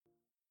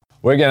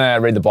We're going to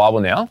read the Bible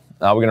now.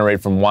 We're going to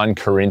read from 1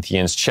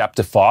 Corinthians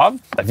chapter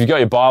 5. If you've got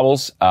your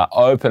Bibles,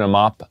 open them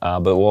up,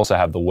 but we'll also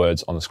have the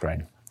words on the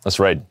screen. Let's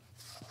read.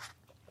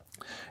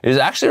 It is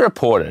actually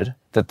reported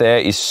that there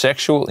is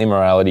sexual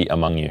immorality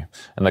among you,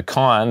 and the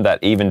kind that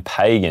even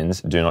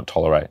pagans do not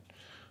tolerate.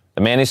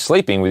 The man is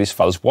sleeping with his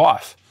father's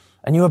wife,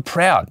 and you are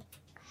proud.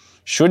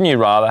 Shouldn't you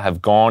rather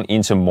have gone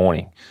into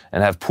mourning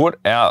and have put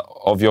out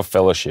of your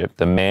fellowship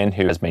the man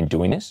who has been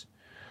doing this?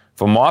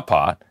 For my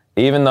part,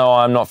 even though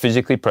I am not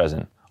physically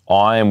present,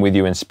 I am with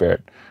you in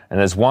spirit, and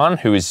as one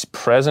who is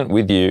present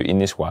with you in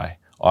this way,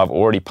 I have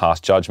already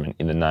passed judgment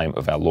in the name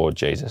of our Lord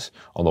Jesus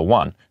on the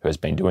one who has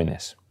been doing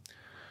this.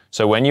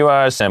 So when you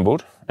are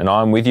assembled, and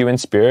I am with you in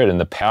spirit, and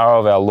the power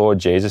of our Lord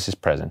Jesus is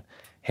present,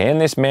 hand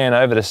this man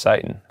over to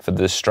Satan for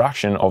the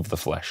destruction of the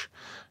flesh,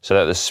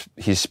 so that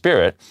his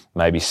spirit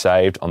may be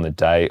saved on the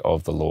day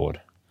of the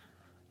Lord.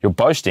 Your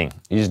boasting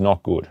is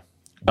not good.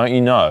 Don't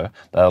you know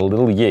that a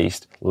little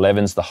yeast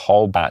leavens the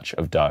whole batch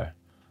of dough?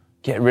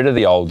 Get rid of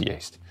the old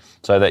yeast,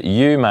 so that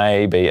you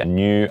may be a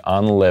new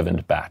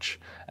unleavened batch,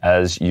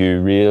 as you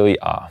really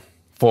are.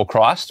 For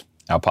Christ,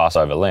 our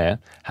Passover lamb,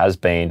 has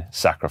been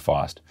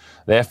sacrificed.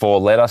 Therefore,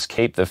 let us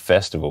keep the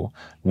festival,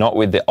 not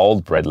with the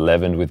old bread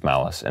leavened with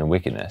malice and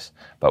wickedness,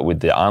 but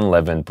with the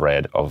unleavened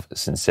bread of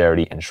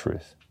sincerity and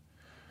truth.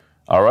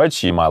 I wrote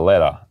to you my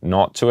letter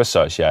not to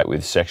associate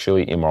with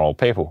sexually immoral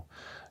people,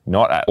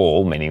 not at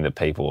all meaning the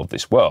people of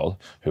this world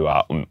who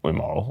are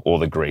immoral, or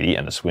the greedy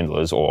and the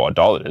swindlers or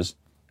idolaters.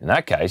 In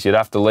that case, you'd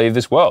have to leave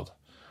this world.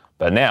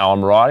 But now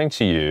I'm writing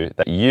to you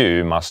that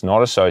you must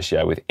not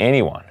associate with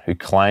anyone who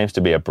claims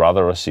to be a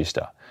brother or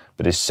sister,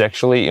 but is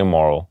sexually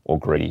immoral or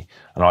greedy,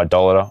 an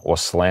idolater or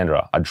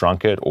slanderer, a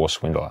drunkard or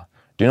swindler.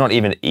 Do not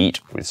even eat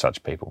with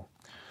such people.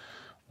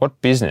 What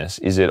business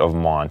is it of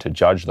mine to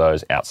judge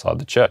those outside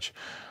the church?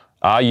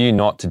 Are you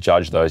not to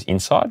judge those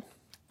inside?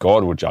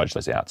 God will judge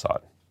those outside.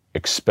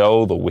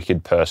 Expel the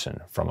wicked person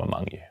from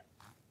among you.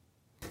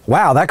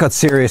 Wow, that got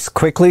serious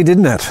quickly,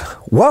 didn't it?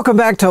 Welcome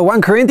back to 1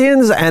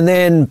 Corinthians, and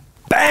then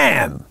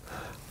bam!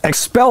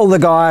 Expel the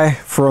guy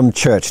from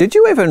church. Did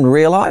you even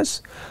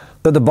realize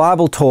that the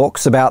Bible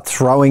talks about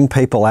throwing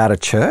people out of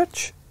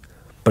church?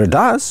 But it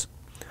does.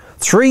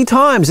 3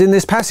 times in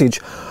this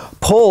passage,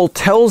 Paul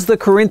tells the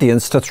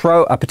Corinthians to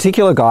throw a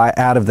particular guy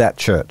out of that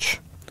church.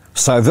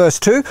 So verse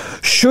 2,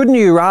 shouldn't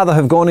you rather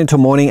have gone into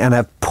mourning and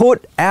have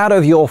put out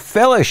of your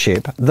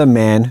fellowship the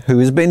man who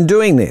has been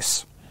doing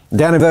this?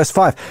 Down in verse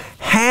 5,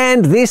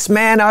 hand this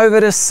man over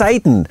to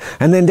Satan.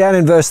 And then down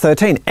in verse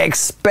 13,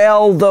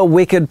 expel the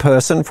wicked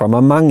person from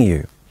among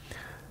you.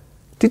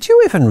 Did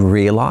you even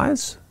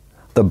realize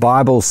the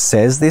Bible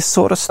says this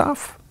sort of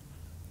stuff?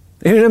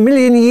 In a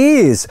million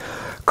years,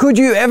 could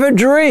you ever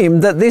dream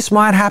that this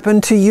might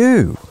happen to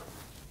you?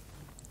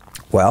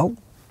 Well,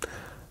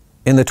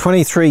 in the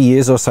 23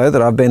 years or so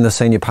that I've been the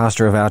senior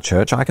pastor of our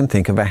church, I can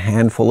think of a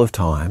handful of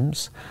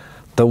times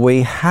that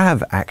we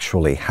have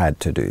actually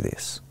had to do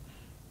this.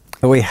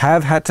 That we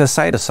have had to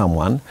say to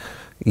someone,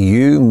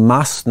 you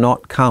must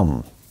not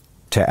come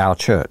to our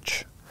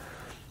church.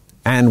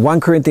 And 1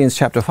 Corinthians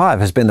chapter 5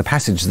 has been the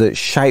passage that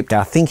shaped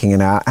our thinking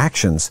and our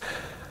actions.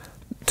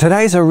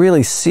 Today's a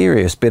really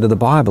serious bit of the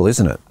Bible,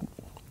 isn't it?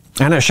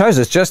 And it shows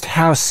us just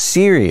how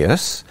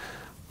serious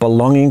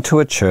belonging to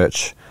a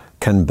church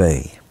can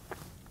be.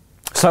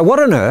 So what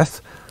on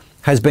earth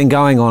has been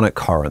going on at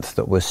Corinth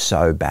that was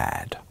so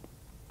bad?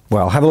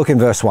 Well, have a look in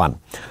verse 1.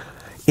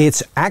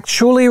 It's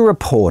actually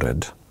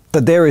reported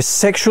that there is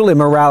sexual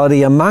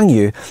immorality among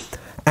you,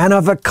 and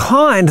of a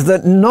kind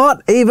that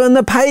not even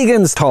the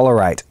pagans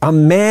tolerate. A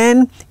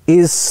man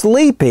is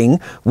sleeping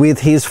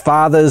with his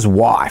father's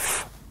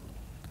wife.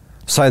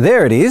 So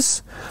there it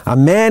is. A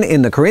man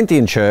in the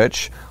Corinthian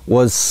church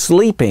was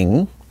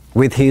sleeping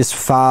with his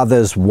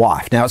father's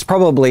wife. Now, it's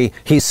probably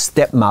his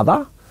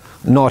stepmother,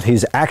 not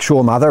his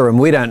actual mother, and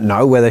we don't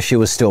know whether she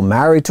was still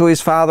married to his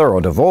father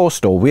or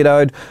divorced or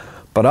widowed.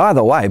 But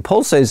either way,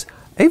 Paul says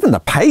even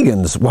the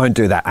pagans won't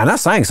do that. And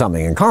that's saying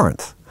something in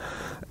Corinth.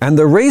 And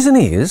the reason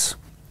is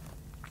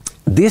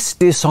this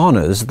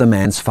dishonors the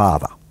man's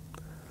father.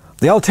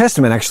 The Old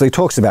Testament actually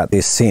talks about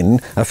this sin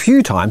a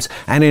few times,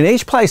 and in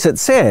each place it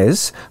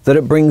says that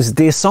it brings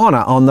dishonor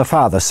on the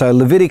father. So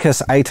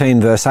Leviticus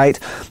 18 verse 8,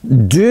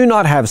 do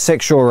not have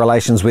sexual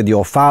relations with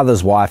your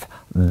father's wife.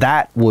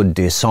 That would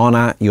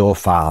dishonor your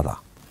father.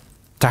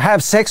 To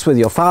have sex with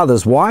your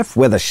father's wife,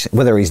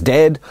 whether he's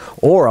dead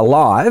or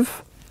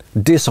alive,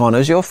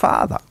 dishonors your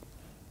father.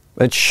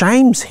 It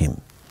shames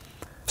him.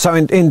 So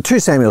in 2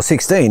 Samuel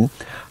 16,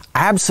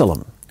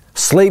 Absalom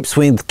sleeps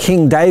with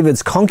King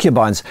David's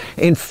concubines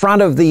in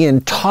front of the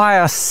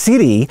entire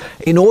city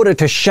in order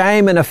to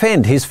shame and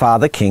offend his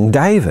father, King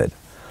David.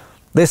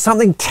 There's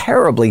something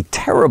terribly,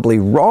 terribly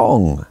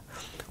wrong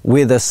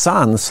with a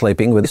son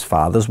sleeping with his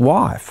father's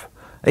wife.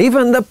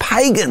 Even the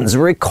pagans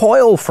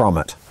recoil from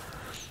it.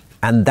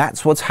 And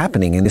that's what's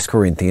happening in this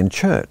Corinthian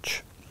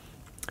church.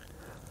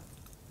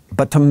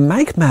 But to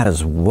make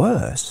matters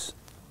worse,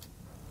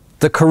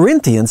 the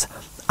Corinthians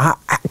are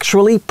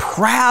actually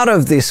proud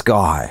of this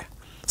guy.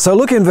 So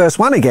look in verse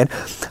 1 again.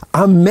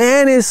 A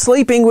man is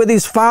sleeping with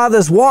his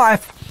father's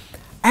wife,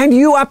 and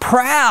you are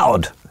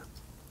proud.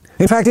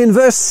 In fact, in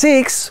verse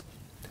 6,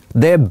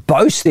 they're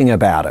boasting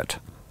about it.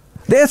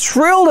 They're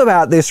thrilled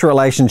about this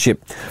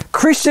relationship.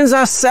 Christians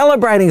are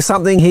celebrating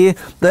something here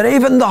that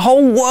even the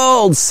whole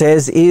world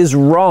says is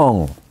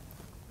wrong.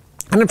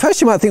 And at first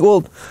you might think,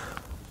 well,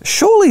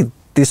 surely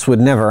this would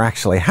never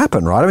actually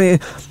happen, right? I mean,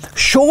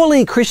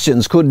 surely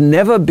Christians could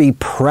never be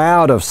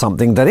proud of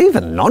something that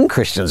even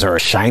non-Christians are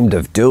ashamed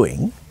of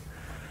doing.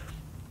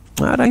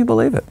 I don't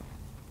believe it.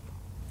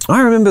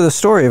 I remember the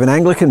story of an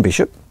Anglican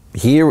bishop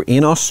here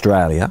in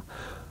Australia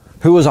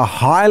who was a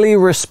highly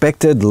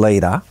respected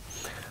leader,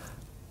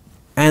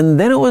 and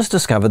then it was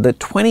discovered that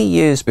 20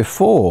 years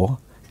before,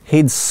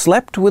 he'd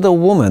slept with a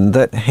woman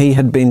that he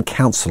had been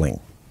counselling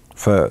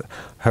for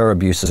her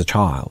abuse as a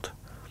child.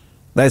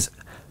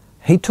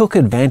 He took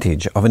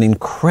advantage of an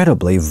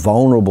incredibly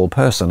vulnerable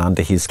person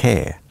under his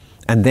care,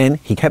 and then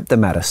he kept the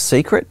matter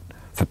secret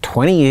for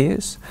 20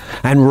 years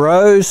and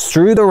rose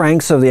through the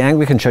ranks of the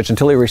Anglican Church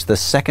until he reached the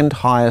second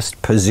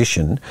highest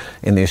position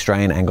in the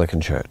Australian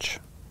Anglican Church.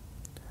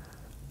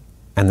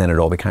 And then it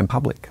all became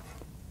public.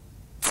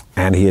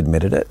 And he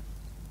admitted it,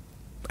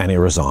 and he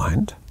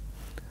resigned.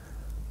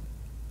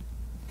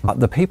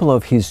 But the people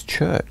of his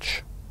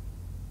church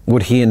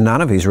would hear none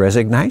of his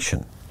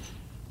resignation.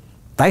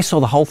 They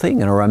saw the whole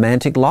thing in a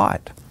romantic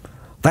light.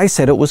 They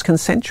said it was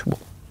consensual.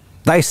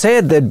 They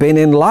said they'd been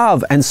in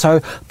love, and so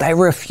they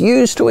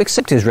refused to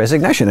accept his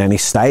resignation, and he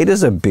stayed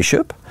as a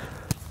bishop.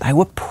 They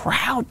were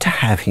proud to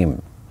have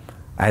him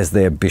as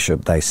their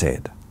bishop, they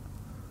said.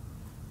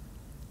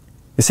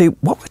 You see,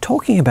 what we're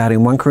talking about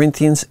in 1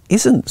 Corinthians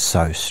isn't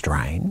so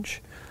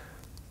strange.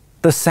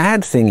 The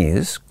sad thing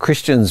is,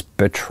 Christians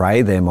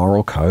betray their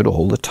moral code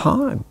all the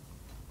time.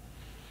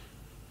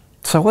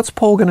 So what's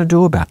Paul going to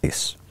do about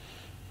this?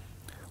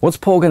 What's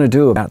Paul going to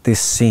do about this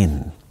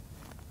sin?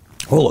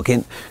 Well, look,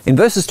 in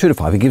verses 2 to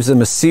 5, he gives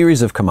them a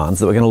series of commands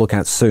that we're going to look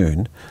at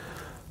soon.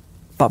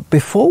 But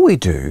before we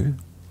do,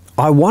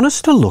 I want us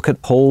to look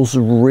at Paul's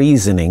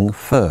reasoning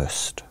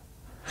first.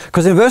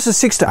 Because in verses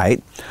 6 to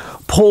 8,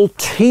 Paul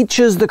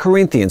teaches the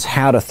Corinthians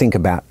how to think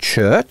about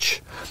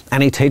church,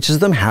 and he teaches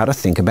them how to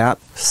think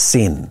about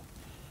sin.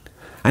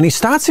 And he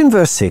starts in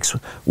verse 6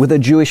 with a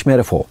Jewish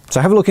metaphor.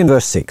 So have a look in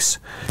verse 6.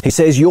 He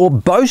says, your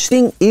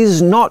boasting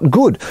is not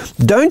good.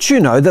 Don't you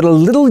know that a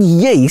little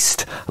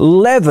yeast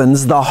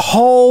leavens the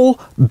whole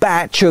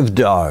batch of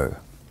dough?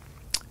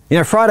 You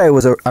know, Friday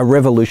was a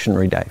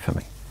revolutionary day for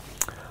me.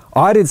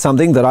 I did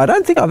something that I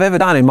don't think I've ever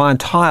done in my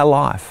entire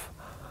life.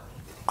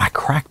 I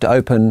cracked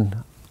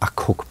open a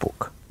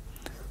cookbook.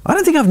 I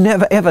don't think I've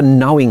never ever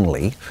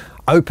knowingly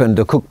opened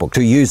a cookbook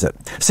to use it.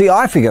 See,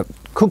 I figure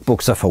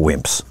cookbooks are for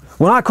wimps.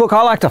 When I cook,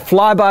 I like to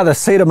fly by the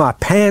seat of my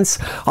pants.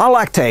 I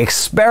like to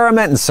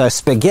experiment, and so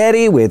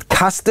spaghetti with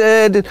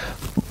custard,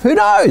 who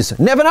knows?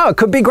 Never know, it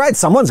could be great.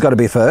 Someone's got to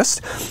be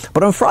first.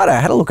 But on Friday, I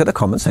had a look at the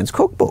Common Sense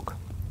cookbook,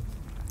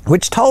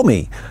 which told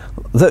me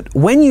that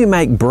when you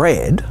make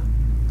bread,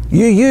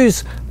 you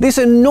use this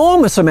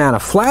enormous amount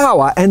of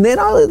flour and then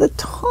only the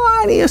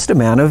tiniest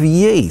amount of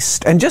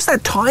yeast. And just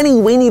that tiny,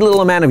 weeny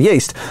little amount of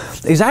yeast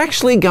is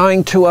actually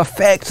going to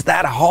affect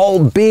that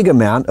whole big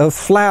amount of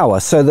flour,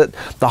 so that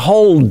the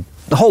whole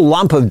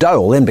lump of dough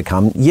will then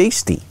become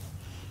yeasty.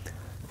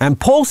 And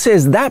Paul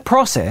says that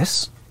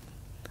process,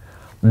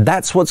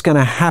 that's what's going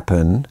to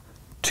happen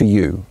to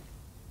you.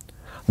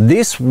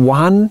 This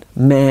one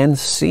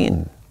man's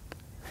sin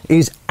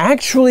is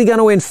actually going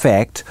to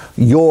infect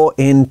your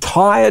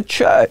entire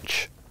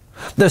church.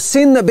 The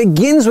sin that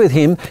begins with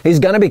him is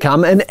going to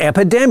become an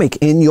epidemic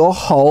in your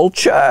whole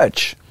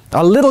church.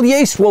 A little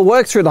yeast will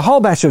work through the whole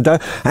batch of dough,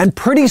 and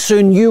pretty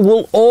soon you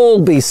will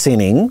all be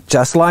sinning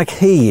just like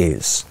he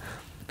is.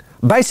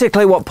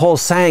 Basically, what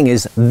Paul's saying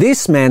is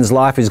this man's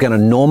life is going to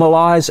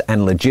normalize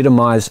and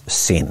legitimize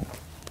sin.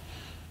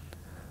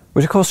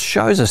 Which, of course,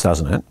 shows us,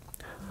 doesn't it?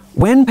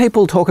 When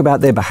people talk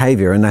about their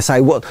behavior and they say,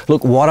 well,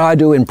 look, what I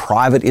do in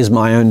private is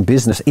my own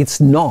business,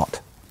 it's not.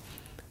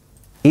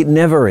 It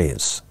never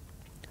is.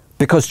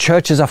 Because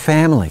church is a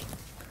family.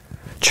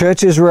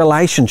 Church is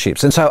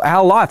relationships. And so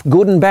our life,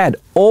 good and bad,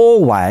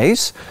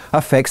 always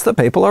affects the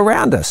people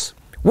around us.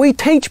 We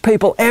teach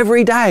people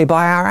every day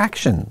by our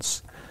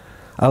actions.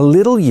 A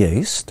little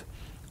yeast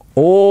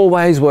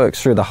always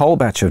works through the whole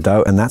batch of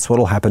dough, and that's what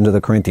will happen to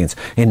the Corinthians.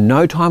 In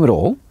no time at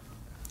all,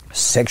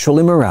 sexual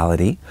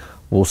immorality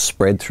will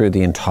spread through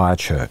the entire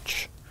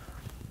church.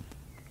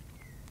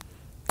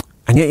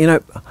 And yet, you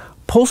know,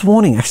 Paul's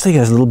warning actually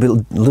goes a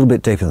little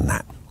bit deeper than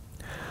that.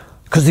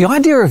 Because the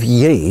idea of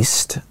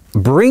yeast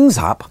brings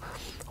up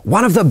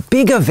one of the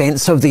big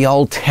events of the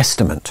Old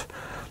Testament,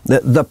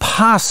 the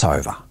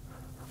Passover.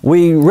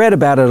 We read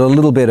about it a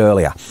little bit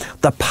earlier.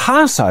 The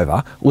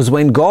Passover was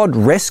when God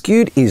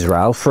rescued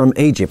Israel from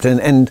Egypt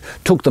and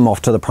took them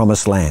off to the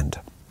Promised Land.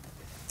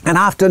 And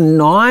after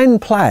 9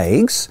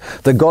 plagues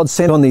that God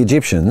sent on the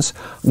Egyptians,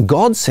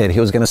 God said he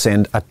was going to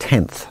send a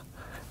 10th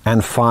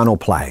and final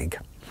plague.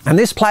 And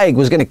this plague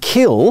was going to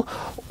kill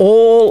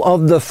all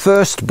of the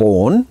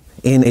firstborn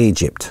in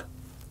Egypt.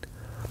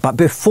 But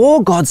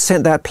before God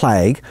sent that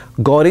plague,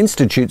 God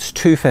institutes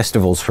two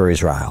festivals for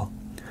Israel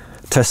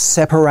to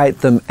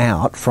separate them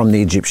out from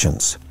the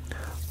Egyptians: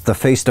 the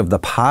Feast of the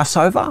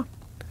Passover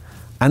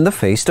and the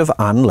Feast of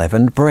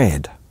Unleavened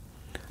Bread.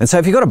 And so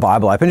if you've got a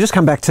Bible open, just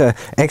come back to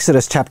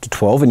Exodus chapter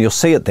 12 and you'll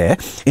see it there.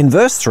 In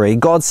verse 3,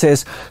 God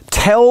says,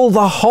 "Tell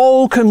the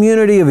whole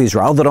community of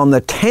Israel that on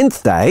the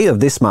 10th day of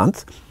this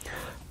month,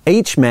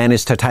 each man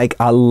is to take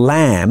a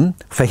lamb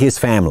for his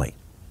family,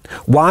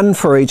 one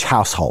for each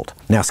household."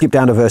 Now skip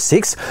down to verse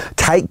 6.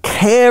 "Take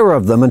care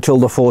of them until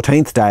the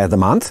 14th day of the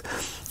month,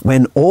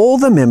 when all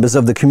the members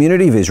of the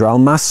community of Israel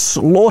must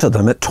slaughter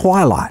them at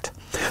twilight.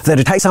 They're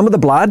to take some of the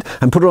blood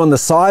and put it on the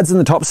sides and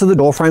the tops of the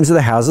door frames of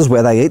the houses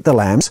where they eat the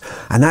lambs,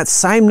 and that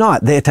same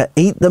night they're to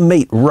eat the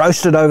meat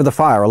roasted over the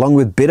fire along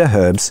with bitter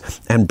herbs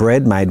and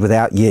bread made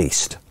without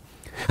yeast."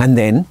 And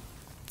then,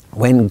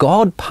 when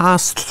God's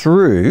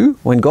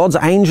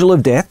angel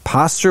of death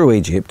passed through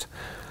Egypt,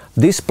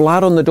 this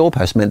blood on the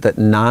doorpost meant that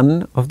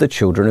none of the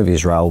children of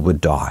Israel would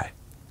die.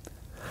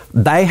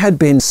 They had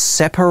been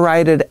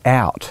separated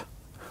out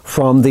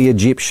from the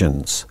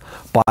Egyptians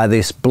by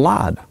this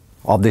blood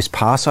of this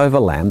Passover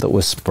lamb that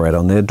was spread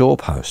on their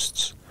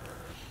doorposts.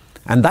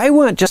 And they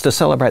weren't just to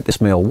celebrate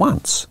this meal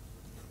once.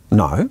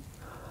 No,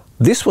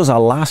 this was a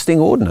lasting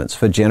ordinance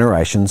for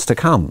generations to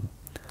come.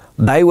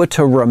 They were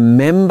to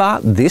remember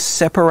this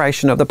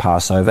separation of the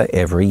Passover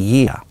every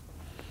year.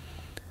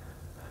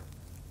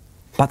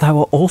 But they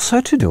were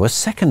also to do a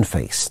second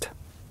feast,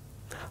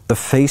 the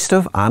Feast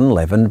of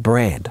Unleavened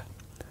Bread.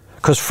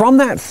 Because from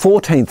that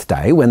 14th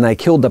day, when they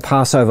killed the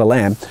Passover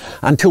lamb,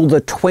 until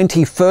the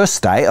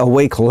 21st day, a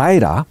week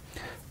later,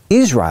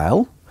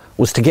 Israel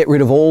was to get rid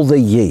of all the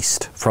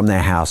yeast from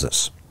their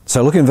houses.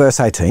 So look in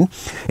verse 18.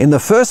 "In the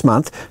first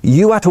month,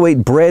 you are to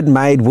eat bread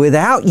made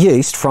without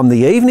yeast from the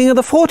evening of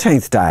the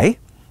 14th day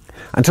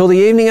until the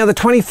evening of the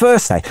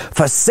 21st day.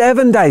 For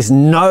 7 days,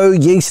 no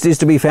yeast is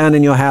to be found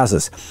in your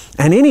houses.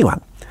 And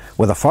anyone,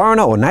 whether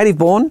foreigner or native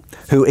born,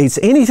 who eats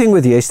anything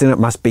with yeast in it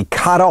must be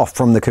cut off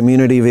from the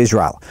community of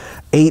Israel.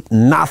 Eat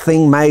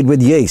nothing made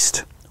with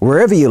yeast.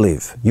 Wherever you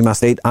live, you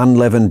must eat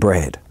unleavened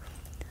bread."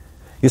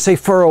 You see,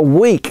 for a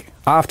week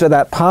after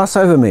that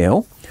Passover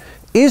meal,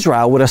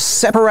 Israel were to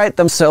separate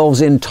themselves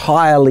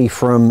entirely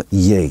from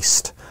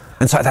yeast.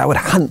 And so they would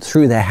hunt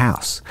through their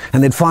house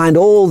and they'd find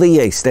all the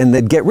yeast and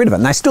they'd get rid of it.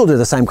 And they still do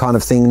the same kind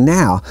of thing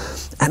now.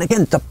 And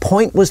again, the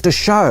point was to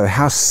show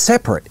how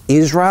separate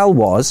Israel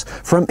was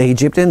from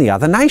Egypt and the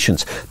other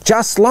nations.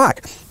 Just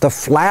like the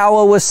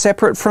flour was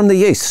separate from the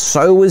yeast,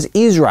 so was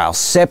Israel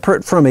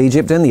separate from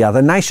Egypt and the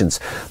other nations.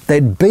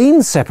 They'd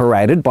been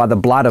separated by the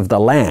blood of the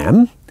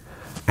lamb,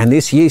 and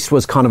this yeast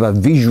was kind of a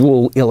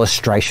visual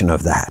illustration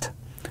of that.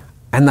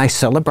 And they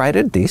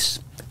celebrated this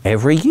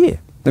every year.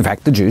 In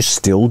fact, the Jews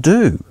still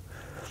do.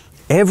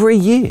 Every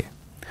year,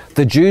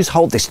 the Jews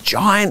hold this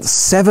giant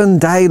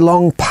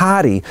 7-day-long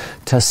party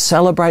to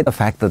celebrate the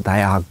fact that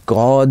they are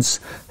God's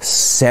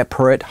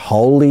separate,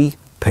 holy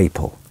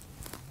people.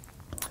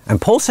 And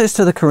Paul says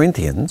to the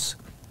Corinthians,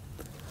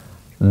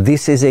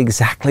 this is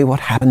exactly what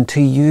happened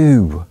to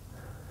you.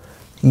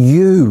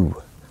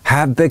 You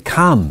have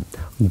become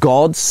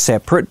God's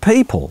separate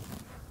people.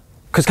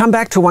 Because come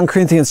back to 1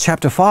 Corinthians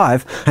chapter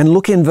 5 and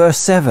look in verse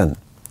 7.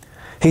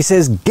 He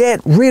says, "Get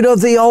rid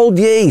of the old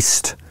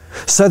yeast,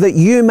 so that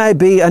you may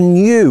be a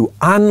new,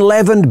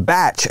 unleavened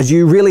batch, as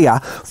you really are.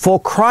 For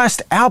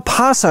Christ, our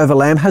Passover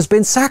lamb, has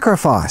been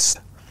sacrificed.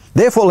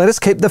 Therefore, let us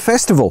keep the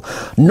festival,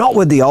 not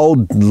with the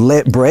old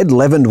bread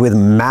leavened with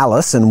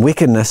malice and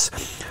wickedness,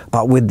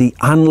 but with the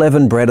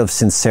unleavened bread of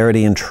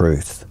sincerity and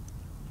truth."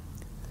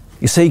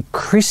 You see,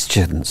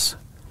 Christians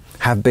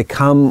have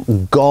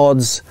become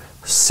God's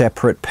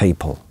separate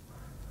people.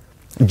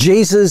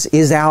 Jesus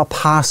is our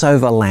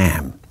Passover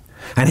lamb.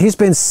 And he's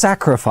been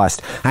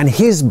sacrificed, and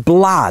his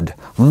blood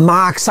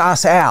marks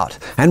us out,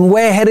 and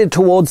we're headed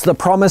towards the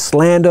promised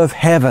land of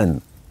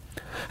heaven.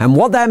 And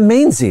what that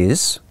means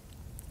is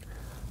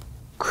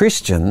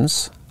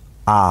Christians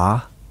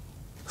are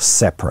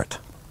separate.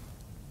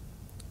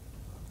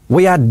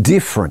 We are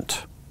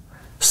different,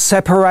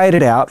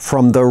 separated out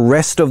from the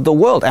rest of the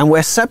world, and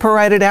we're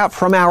separated out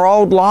from our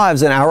old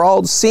lives and our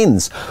old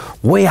sins.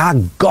 We are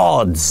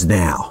God's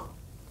now.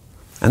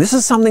 And this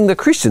is something that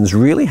Christians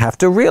really have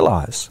to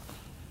realize.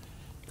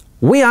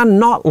 We are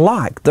not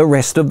like the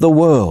rest of the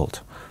world.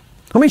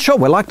 I mean, sure,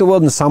 we're like the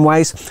world in some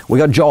ways. We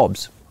got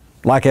jobs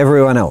like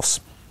everyone else.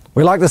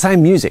 We like the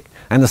same music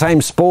and the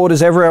same sport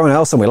as everyone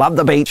else, and we love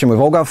the beach, and we've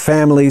all got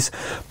families.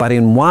 But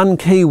in one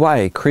key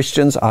way,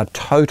 Christians are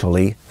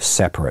totally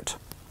separate.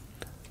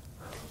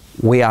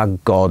 We are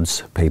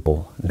God's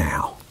people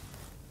now.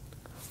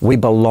 We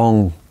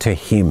belong to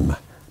him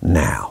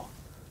now.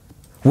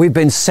 We've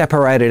been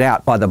separated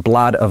out by the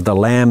blood of the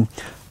Lamb,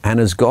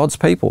 and as God's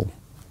people,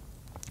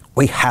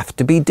 we have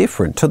to be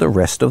different to the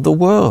rest of the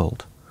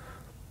world.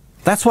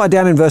 That's why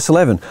down in verse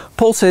 11,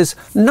 Paul says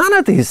none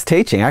of this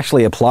teaching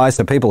actually applies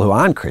to people who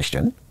aren't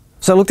Christian.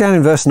 So look down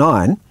in verse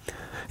 9.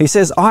 He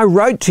says, "I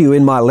wrote to you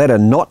in my letter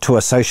not to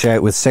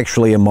associate with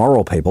sexually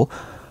immoral people,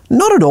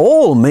 Not at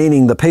all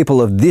meaning the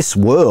people of this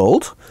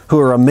world who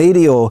are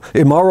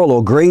immoral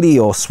or greedy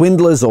or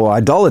swindlers or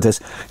idolaters.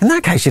 In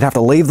that case, you'd have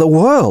to leave the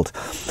world.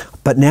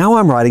 But now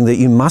I'm writing that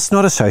you must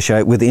not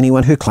associate with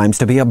anyone who claims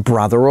to be a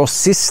brother or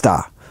sister,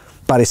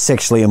 but is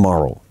sexually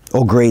immoral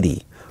or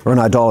greedy or an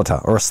idolater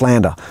or a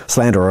slanderer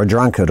or a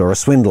drunkard or a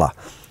swindler.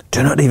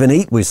 Do not even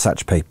eat with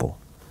such people.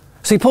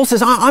 See, Paul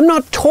says, I'm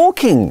not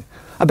talking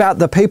about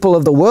the people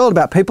of the world,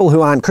 about people who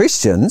aren't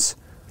Christians.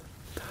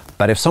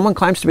 But if someone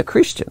claims to be a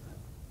Christian,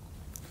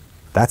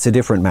 that's a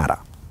different matter.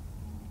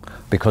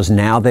 Because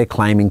now they're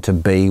claiming to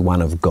be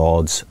one of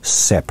God's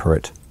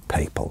separate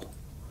people.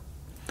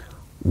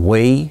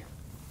 We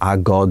are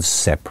God's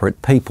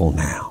separate people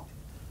now.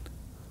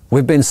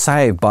 We've been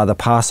saved by the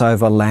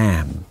Passover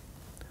lamb.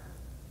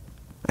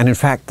 And in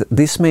fact,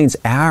 this means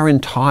our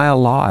entire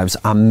lives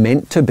are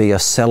meant to be a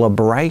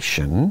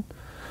celebration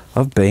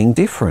of being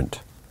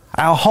different.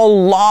 Our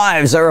whole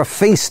lives are a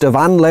feast of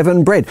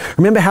unleavened bread.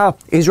 Remember how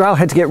Israel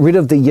had to get rid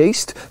of the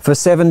yeast for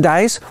 7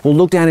 days? Well,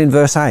 look down in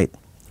verse 8.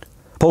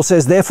 Paul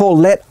says, therefore,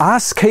 let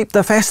us keep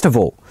the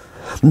festival,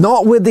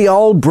 not with the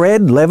old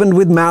bread leavened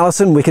with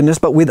malice and wickedness,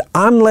 but with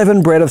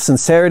unleavened bread of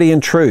sincerity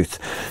and truth.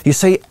 You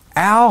see,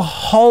 our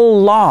whole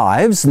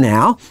lives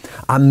now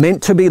are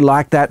meant to be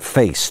like that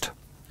feast.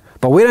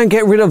 But we don't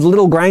get rid of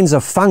little grains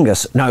of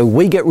fungus. No,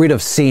 we get rid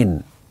of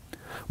sin.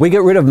 We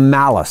get rid of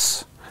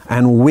malice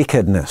and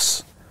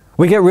wickedness.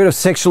 We get rid of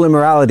sexual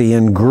immorality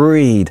and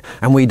greed.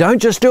 And we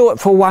don't just do it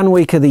for 1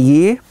 week of the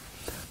year.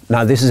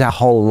 No, this is our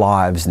whole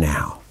lives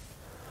now.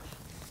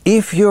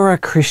 If you're a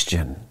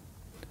Christian,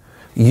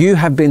 you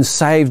have been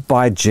saved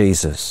by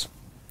Jesus.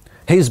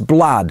 His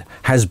blood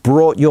has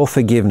brought your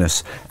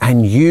forgiveness,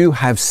 and you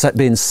have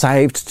been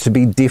saved to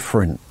be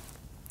different.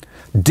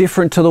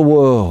 Different to the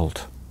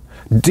world.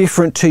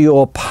 Different to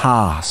your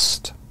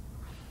past.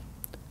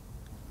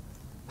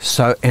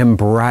 So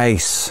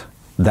embrace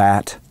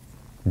that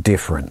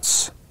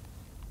difference.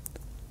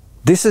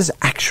 This is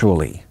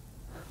actually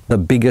the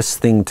biggest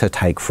thing to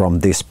take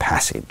from this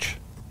passage.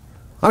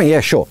 I mean,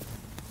 yeah, sure.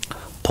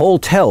 Paul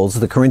tells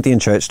the Corinthian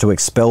church to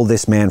expel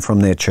this man from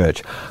their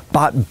church.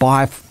 But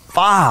by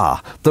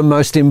far, the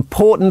most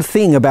important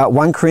thing about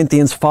 1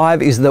 Corinthians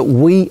 5 is that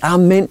we are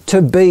meant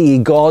to be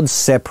God's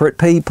separate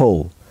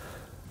people.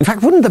 In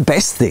fact, wouldn't the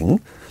best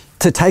thing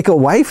to take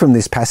away from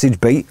this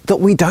passage be that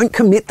we don't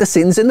commit the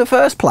sins in the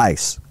first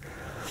place?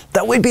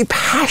 That we'd be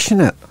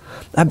passionate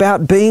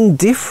about being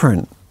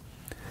different.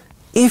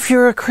 If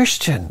you're a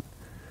Christian,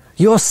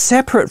 you're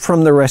separate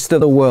from the rest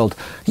of the world.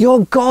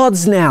 You're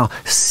God's now.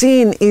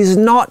 Sin is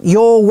not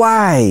your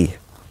way.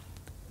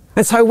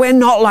 And so we're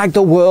not like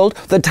the world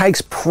that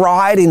takes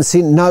pride in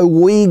sin. No,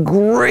 we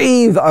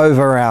grieve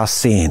over our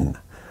sin.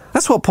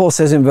 That's what Paul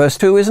says in verse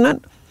 2, isn't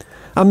it?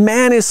 A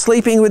man is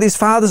sleeping with his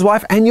father's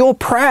wife and you're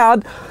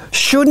proud.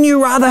 Shouldn't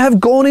you rather have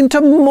gone into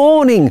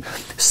mourning?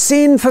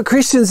 Sin for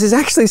Christians is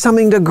actually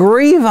something to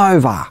grieve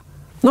over,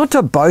 not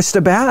to boast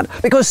about,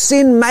 because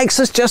sin makes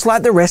us just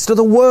like the rest of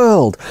the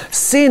world.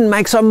 Sin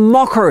makes a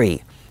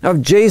mockery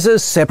of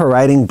Jesus'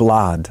 separating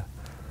blood.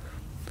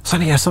 So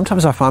yeah,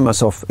 sometimes I find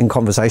myself in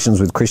conversations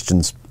with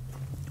Christians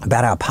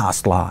about our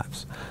past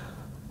lives.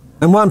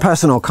 And one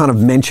person will kind of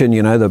mention,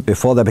 that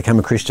before they became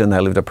a Christian, they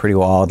lived a pretty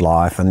wild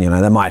life, and,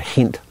 they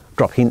might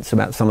drop hints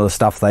about some of the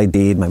stuff they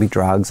did, maybe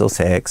drugs or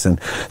sex. And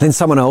then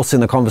someone else in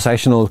the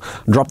conversation will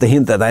drop the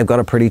hint that they've got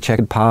a pretty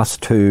checkered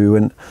past too.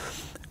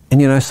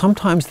 And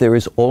sometimes there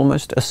is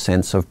almost a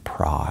sense of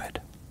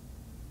pride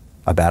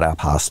about our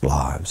past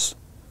lives.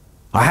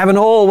 I haven't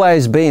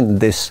always been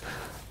this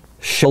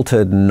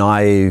sheltered,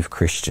 naive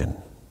Christian.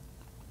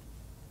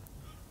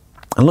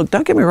 And look,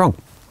 don't get me wrong.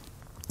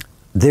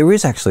 There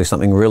is actually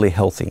something really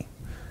healthy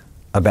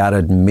about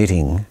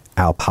admitting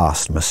our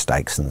past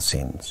mistakes and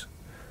sins.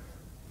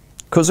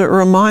 Because it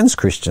reminds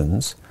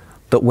Christians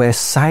that we're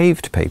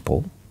saved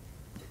people,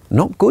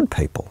 not good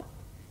people.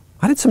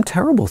 I did some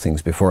terrible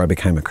things before I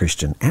became a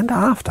Christian and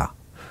after.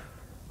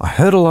 I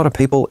hurt a lot of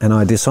people and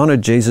I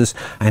dishonored Jesus,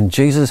 and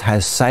Jesus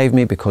has saved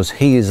me because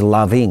he is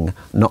loving,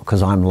 not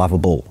because I'm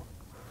lovable.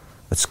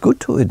 It's good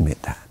to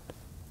admit that.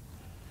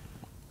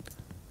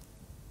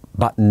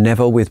 But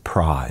never with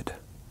pride.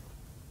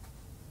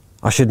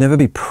 I should never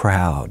be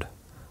proud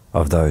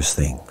of those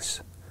things.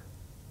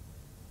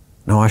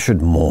 No, I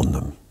should mourn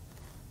them.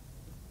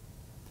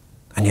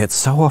 And yet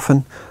so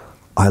often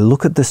I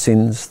look at the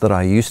sins that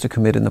I used to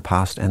commit in the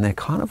past and they're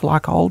kind of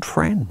like old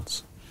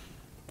friends.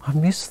 I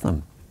miss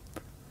them.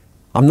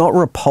 I'm not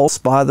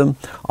repulsed by them.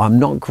 I'm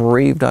not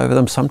grieved over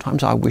them.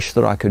 Sometimes I wish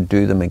that I could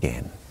do them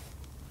again.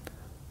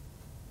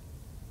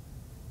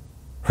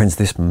 Friends,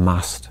 this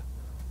must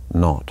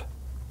not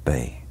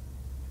be.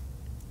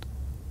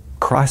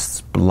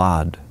 Christ's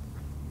blood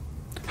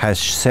has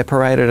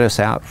separated us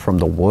out from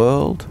the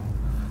world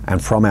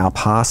and from our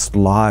past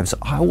lives.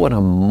 I want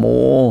to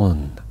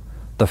mourn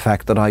the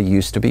fact that I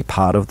used to be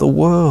part of the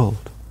world.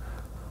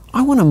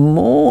 I want to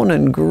mourn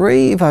and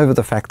grieve over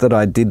the fact that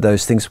I did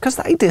those things because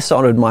they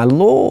dishonored my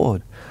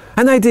Lord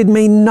and they did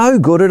me no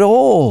good at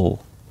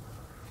all.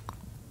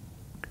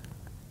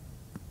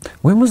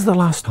 When was the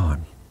last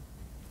time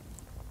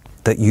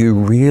that you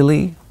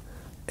really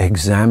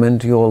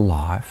examined your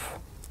life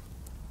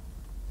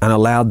and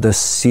allowed the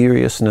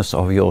seriousness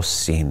of your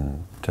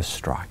sin to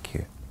strike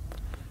you?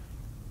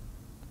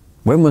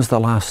 When was the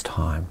last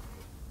time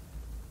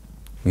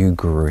you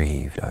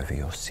grieved over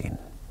your sin?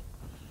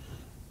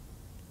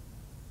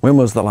 When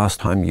was the last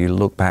time you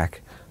looked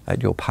back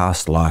at your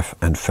past life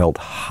and felt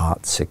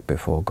heartsick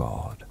before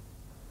God?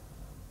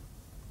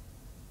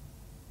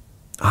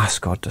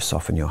 Ask God to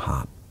soften your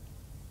heart.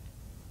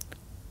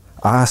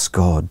 Ask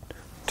God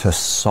to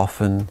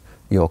soften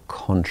your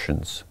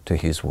conscience to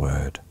His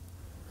word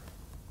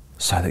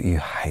so that you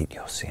hate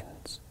your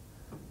sins,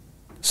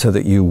 so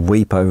that you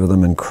weep over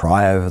them and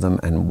cry over them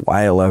and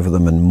wail over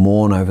them and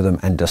mourn over them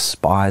and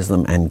despise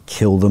them and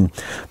kill them.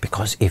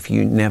 Because if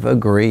you never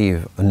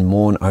grieve and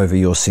mourn over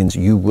your sins,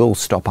 you will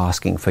stop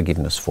asking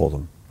forgiveness for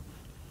them.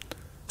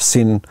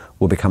 Sin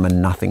will become a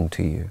nothing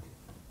to you,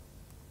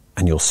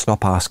 and you'll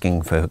stop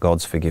asking for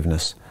God's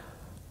forgiveness,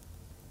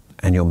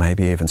 and you'll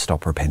maybe even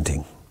stop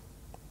repenting.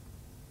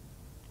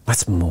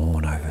 Let's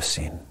mourn over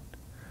sin.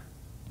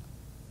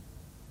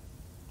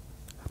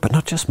 But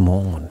not just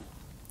mourn.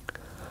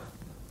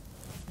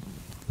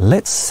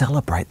 Let's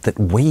celebrate that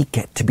we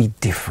get to be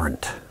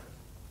different.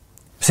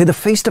 See, the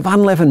Feast of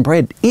Unleavened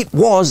Bread, it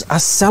was a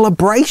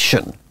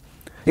celebration.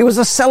 It was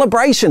a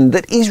celebration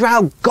that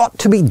Israel got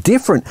to be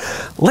different.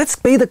 Let's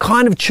be the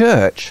kind of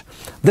church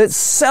that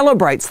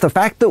celebrates the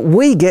fact that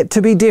we get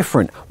to be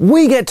different.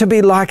 We get to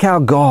be like our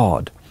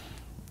God.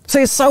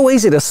 See, it's so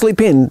easy to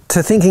slip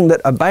into thinking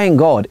that obeying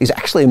God is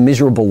actually a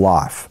miserable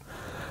life.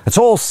 It's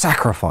all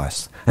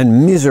sacrifice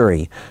and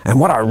misery, and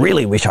what I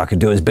really wish I could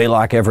do is be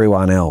like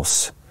everyone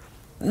else.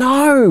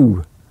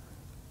 No!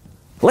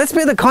 Let's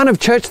be the kind of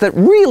church that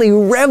really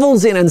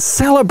revels in and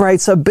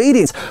celebrates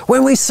obedience.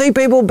 When we see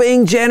people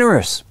being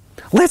generous,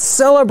 let's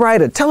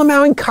celebrate it. Tell them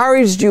how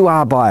encouraged you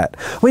are by it.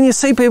 When you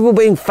see people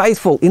being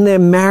faithful in their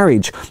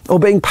marriage, or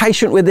being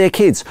patient with their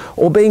kids,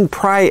 or being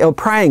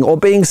praying, or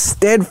being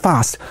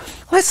steadfast,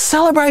 let's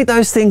celebrate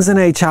those things in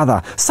each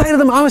other. Say to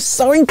them, I was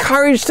so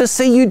encouraged to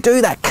see you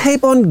do that.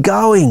 Keep on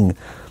going.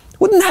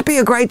 Wouldn't that be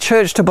a great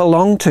church to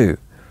belong to?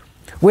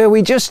 Where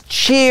we just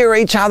cheer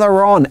each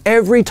other on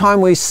every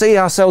time we see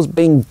ourselves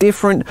being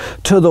different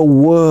to the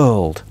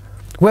world.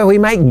 Where we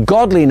make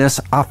godliness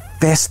a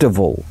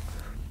festival.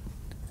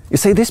 You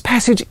see, this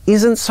passage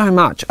isn't so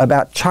much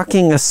about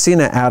chucking a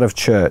sinner out of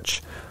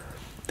church.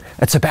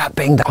 It's about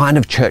being the kind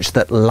of church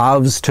that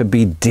loves to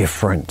be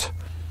different.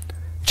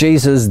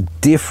 Jesus'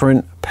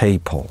 different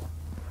people.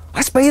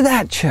 Let's be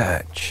that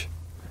church.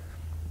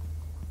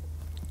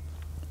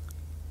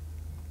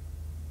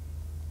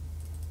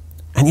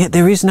 And yet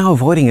there is no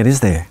avoiding it, is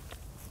there?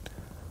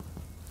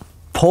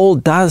 Paul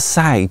does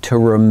say to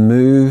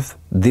remove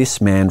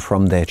this man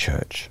from their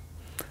church.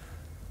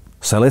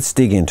 So let's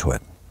dig into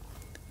it.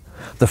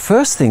 The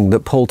first thing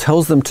that Paul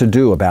tells them to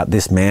do about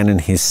this man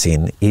and his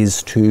sin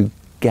is to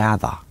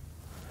gather.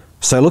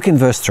 So look in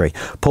verse 3.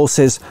 Paul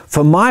says,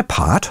 for my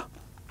part,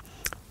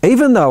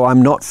 even though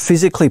I'm not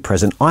physically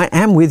present, I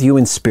am with you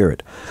in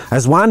spirit.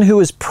 As one who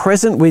is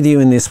present with you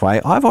in this way,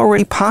 I've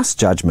already passed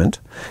judgment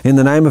in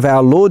the name of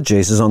our Lord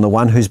Jesus on the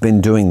one who's been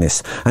doing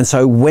this. And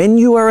so when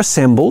you are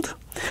assembled,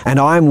 and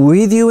I am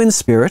with you in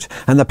spirit,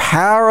 and the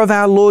power of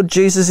our Lord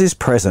Jesus is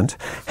present,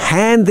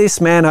 hand this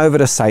man over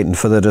to Satan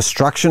for the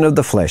destruction of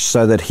the flesh,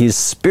 so that his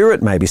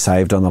spirit may be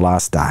saved on the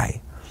last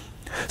day.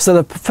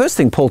 So the first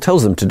thing Paul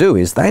tells them to do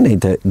is they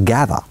need to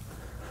gather.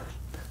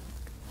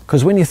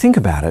 Because when you think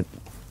about it,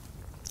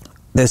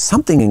 there's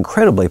something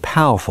incredibly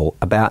powerful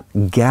about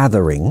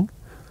gathering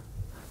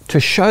to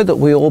show that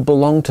we all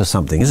belong to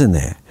something, isn't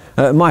there?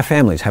 My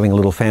family's having a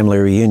little family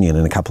reunion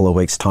in a couple of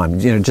weeks'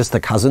 time. You know, just the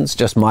cousins,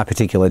 just my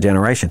particular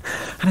generation.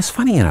 And it's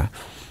funny, you know,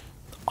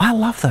 I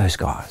love those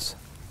guys.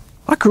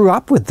 I grew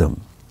up with them.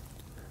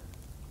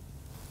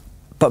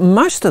 But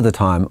most of the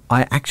time,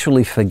 I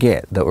actually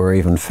forget that we're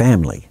even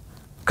family.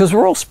 Because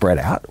we're all spread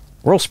out.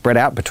 We're all spread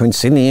out between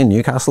Sydney and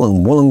Newcastle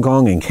and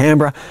Wollongong and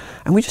Canberra.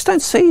 And we just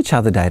don't see each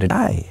other day to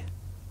day.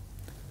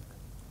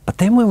 But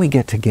then when we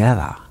get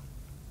together,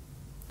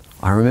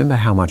 I remember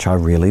how much I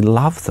really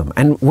love them.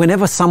 And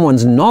whenever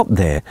someone's not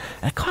there,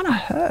 it kind of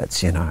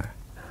hurts, you know.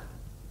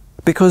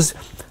 Because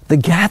the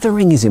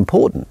gathering is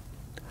important.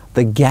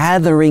 The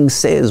gathering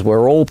says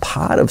we're all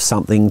part of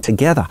something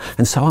together.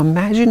 And so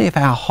imagine if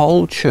our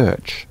whole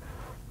church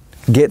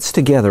gets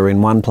together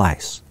in one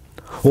place.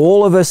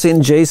 All of us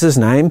in Jesus'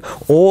 name,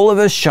 all of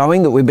us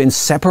showing that we've been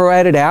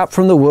separated out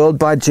from the world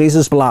by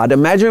Jesus' blood.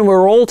 Imagine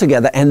we're all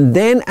together, and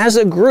then as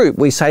a group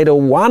we say to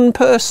one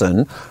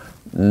person,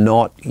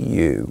 not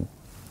you.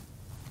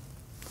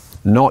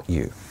 Not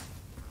you.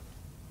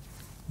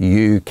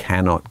 You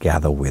cannot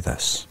gather with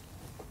us.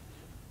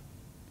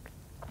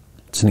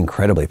 It's an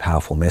incredibly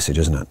powerful message,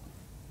 isn't it?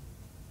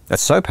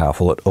 It's so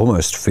powerful it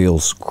almost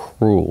feels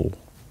cruel.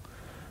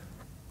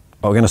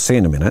 We're going to see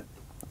in a minute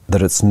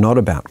that it's not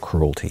about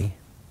cruelty.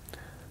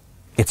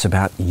 It's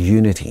about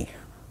unity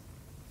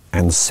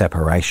and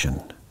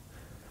separation.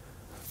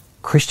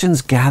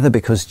 Christians gather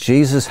because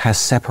Jesus has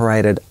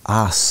separated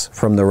us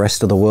from the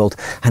rest of the world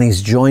and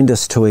He's joined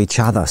us to each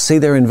other. See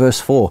there in verse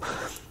 4,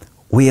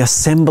 we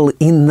assemble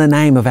in the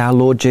name of our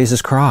Lord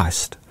Jesus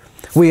Christ.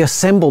 We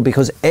assemble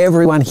because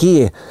everyone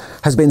here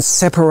has been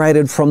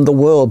separated from the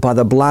world by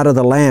the blood of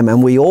the Lamb,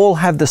 and we all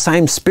have the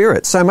same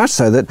Spirit, so much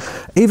so that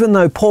even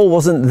though Paul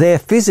wasn't there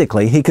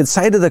physically, he could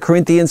say to the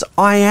Corinthians,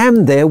 I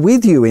am there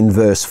with you in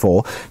verse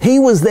 4. He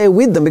was there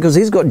with them because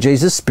he's got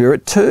Jesus'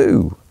 Spirit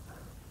too.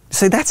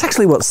 See, that's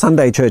actually what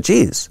Sunday church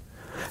is.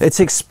 It's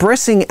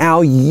expressing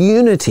our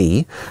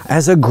unity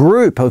as a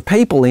group of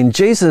people in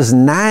Jesus'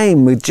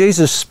 name, with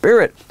Jesus'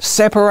 Spirit,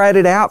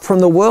 separated out from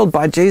the world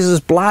by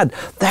Jesus' blood.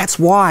 That's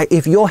why,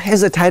 if you're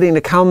hesitating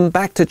to come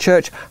back to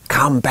church,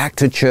 come back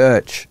to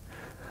church.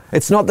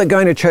 It's not that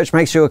going to church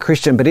makes you a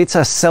Christian, but it's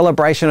a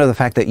celebration of the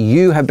fact that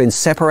you have been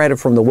separated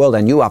from the world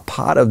and you are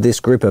part of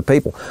this group of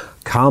people.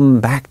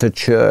 Come back to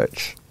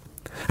church.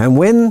 And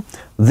when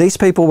these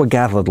people were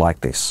gathered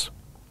like this,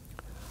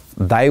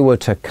 they were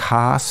to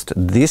cast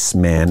this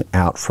man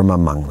out from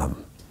among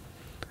them,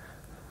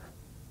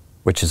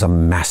 which is a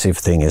massive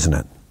thing, isn't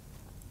it?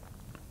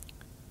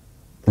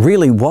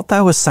 Really, what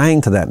they were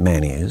saying to that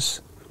man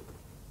is,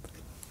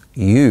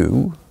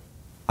 you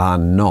are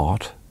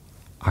not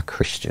a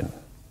Christian.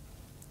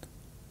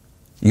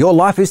 Your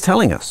life is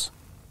telling us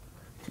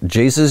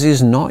Jesus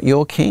is not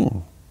your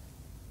king.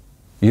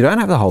 You don't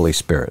have the Holy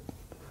Spirit.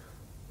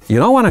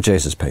 You're not one of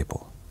Jesus'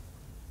 people.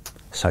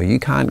 So you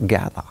can't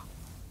gather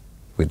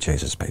with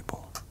Jesus'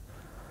 people.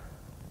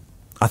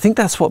 I think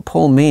that's what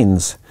Paul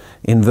means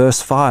in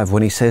verse 5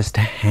 when he says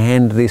to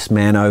hand this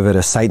man over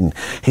to Satan.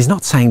 He's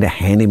not saying to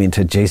hand him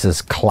into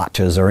Jesus'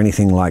 clutches or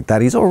anything like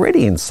that. He's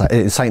already in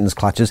Satan's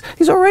clutches.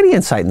 He's already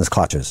in Satan's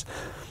clutches.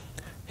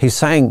 He's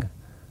saying,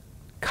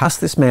 cast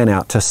this man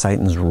out to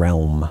Satan's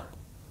realm,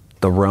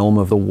 the realm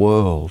of the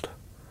world.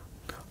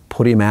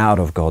 Put him out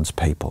of God's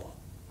people.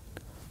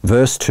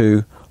 Verse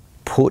 2,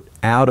 put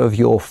out of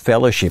your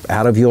fellowship,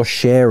 out of your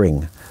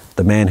sharing,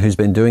 the man who's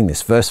been doing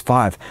this. Verse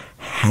 5,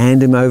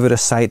 hand him over to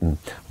Satan.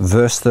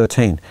 Verse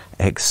 13,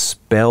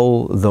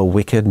 expel the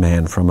wicked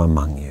man from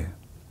among you.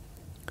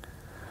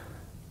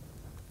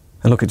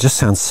 And look, it just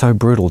sounds so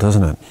brutal,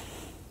 doesn't it?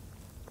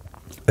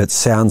 It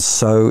sounds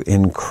so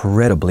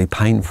incredibly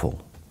painful.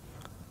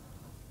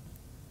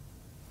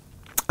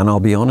 And I'll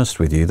be honest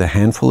with you, the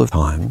handful of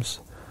times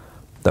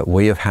that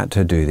we have had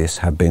to do this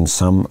have been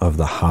some of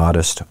the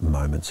hardest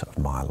moments of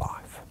my life.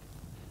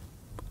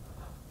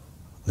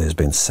 There's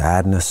been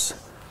sadness,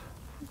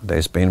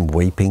 there's been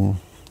weeping,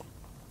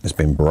 there's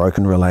been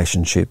broken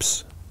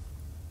relationships.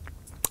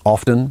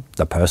 Often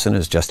the person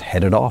has just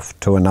headed off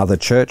to another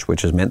church,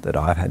 which has meant that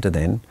I've had to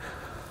then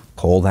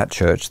call that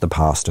church, the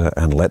pastor,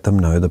 and let them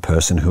know the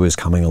person who is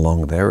coming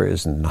along, there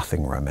is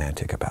nothing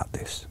romantic about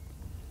this.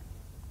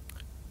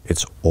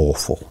 It's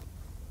awful,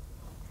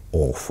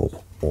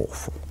 awful,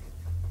 awful.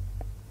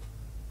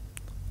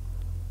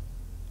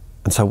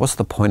 And so what's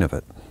the point of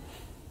it?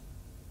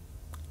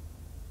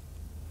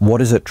 What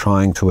is it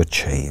trying to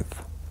achieve?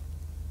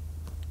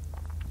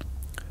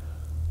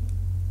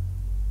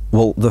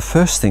 Well, the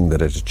first thing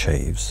that it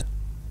achieves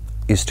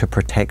is to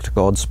protect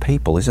God's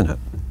people, isn't it?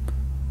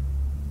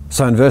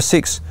 So in verse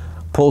 6,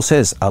 Paul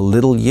says, a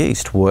little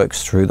yeast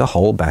works through the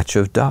whole batch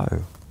of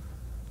dough.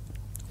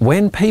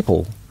 When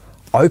people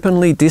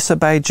openly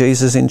disobey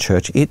Jesus in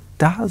church, it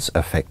does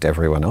affect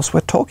everyone else.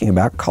 We're talking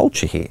about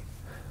culture here.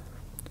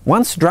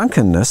 Once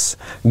drunkenness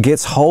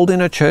gets hold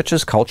in a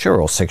church's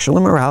culture, or sexual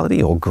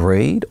immorality, or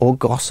greed, or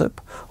gossip,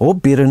 or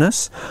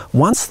bitterness,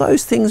 once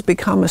those things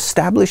become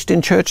established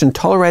in church and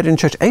tolerated in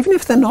church, even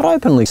if they're not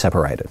openly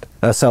celebrated,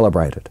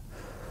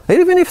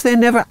 even if they're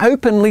never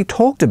openly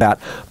talked about,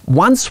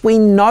 once we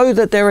know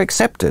that they're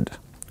accepted,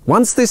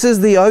 once this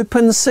is the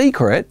open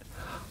secret,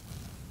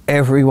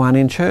 everyone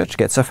in church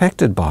gets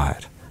affected by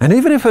it. And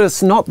even if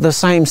it's not the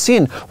same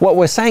sin, what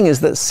we're saying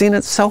is that sin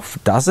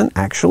itself doesn't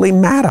actually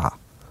matter.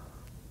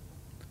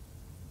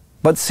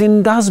 But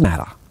sin does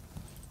matter.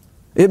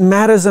 It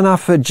matters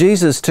enough for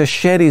Jesus to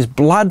shed his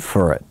blood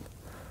for it.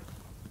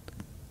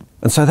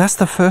 And so that's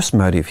the first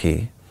motive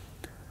here.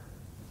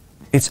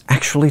 It's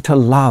actually to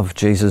love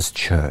Jesus'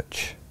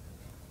 church.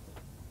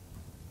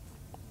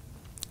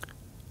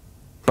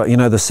 But you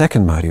know, the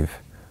second motive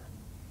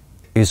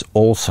is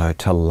also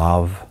to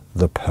love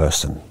the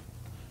person.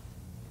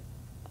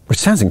 Which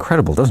sounds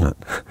incredible, doesn't it?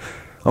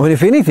 I mean,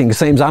 if anything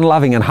seems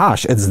unloving and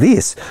harsh, it's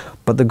this.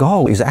 But the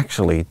goal is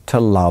actually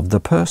to love the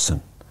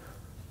person.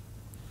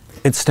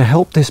 It's to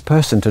help this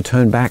person to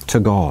turn back to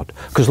God.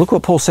 Because look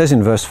what Paul says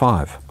in verse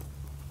 5.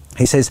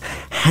 He says,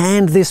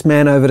 hand this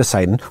man over to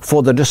Satan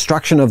for the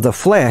destruction of the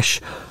flesh,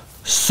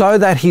 so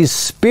that his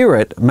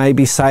spirit may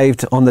be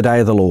saved on the day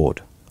of the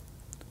Lord.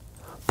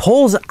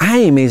 Paul's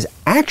aim is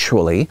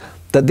actually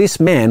that this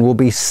man will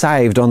be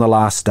saved on the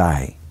last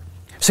day.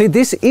 See,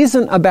 this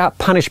isn't about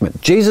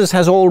punishment. Jesus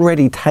has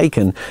already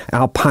taken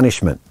our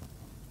punishment.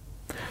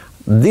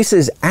 This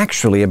is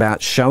actually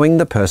about showing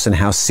the person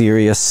how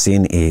serious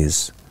sin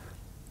is.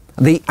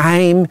 The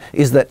aim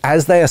is that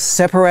as they are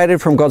separated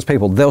from God's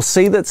people, they'll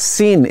see that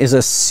sin is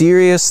a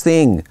serious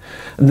thing,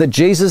 and that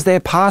Jesus, their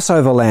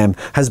Passover lamb,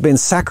 has been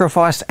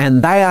sacrificed,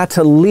 and they are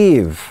to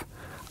live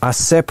a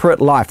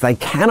separate life. They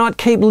cannot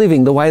keep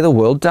living the way the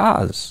world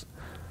does.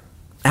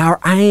 Our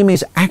aim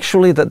is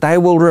actually that they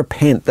will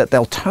repent, that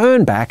they'll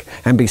turn back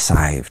and be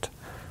saved.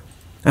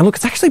 And look,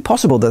 it's actually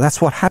possible that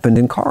that's what happened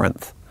in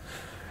Corinth.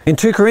 In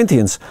 2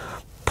 Corinthians,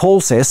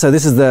 Paul says, so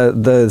this is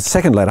the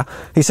second letter,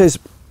 he says,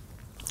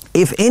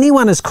 if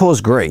anyone has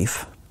caused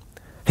grief,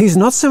 he's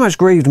not so much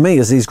grieved me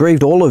as he's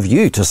grieved all of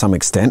you to some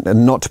extent,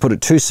 and not to put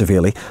it too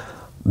severely.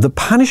 The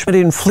punishment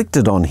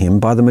inflicted on him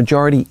by the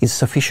majority is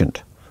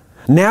sufficient.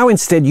 Now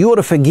instead you ought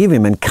to forgive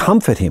him and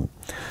comfort him,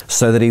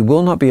 so that he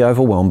will not be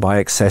overwhelmed by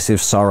excessive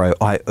sorrow.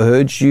 I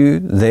urge you,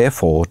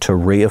 therefore, to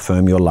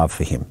reaffirm your love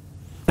for him.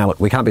 Now look,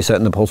 we can't be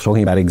certain that Paul's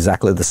talking about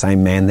exactly the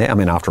same man there. I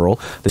mean, after all,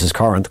 this is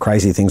Corinth,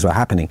 crazy things were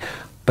happening.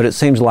 But it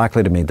seems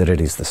likely to me that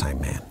it is the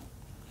same man.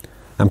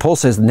 And Paul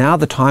says, now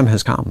the time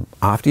has come.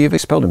 After you've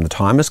expelled him, the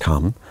time has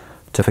come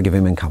to forgive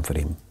him and comfort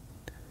him.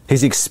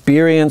 He's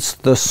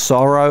experienced the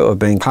sorrow of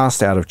being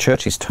cast out of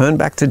church. He's turned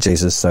back to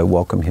Jesus, so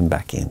welcome him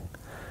back in.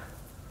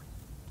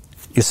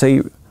 You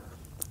see,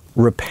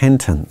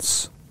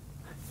 repentance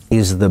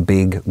is the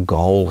big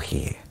goal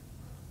here.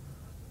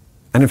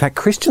 And in fact,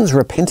 Christians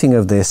repenting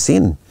of their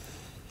sin,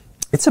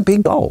 it's a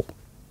big goal.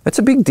 It's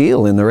a big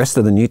deal in the rest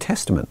of the New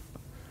Testament.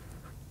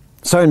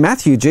 So in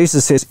Matthew,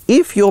 Jesus says,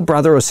 if your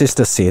brother or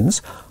sister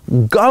sins,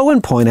 go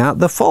and point out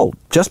the fault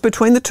just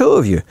between the two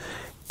of you.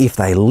 If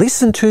they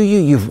listen to you,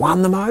 you've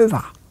won them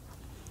over.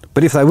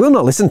 But if they will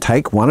not listen,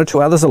 take one or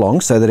two others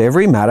along, so that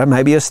every matter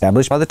may be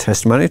established by the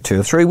testimony of 2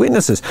 or 3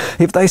 witnesses.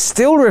 If they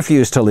still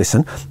refuse to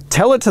listen,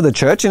 tell it to the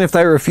church, and if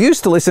they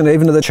refuse to listen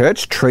even to the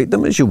church, treat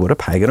them as you would a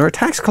pagan or a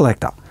tax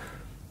collector.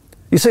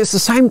 You see, it's the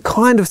same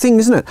kind of thing,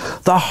 isn't it?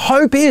 The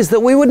hope is that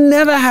we would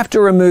never have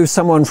to remove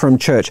someone from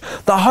church.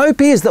 The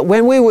hope is that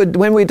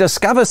when we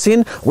discover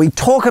sin, we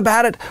talk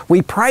about it,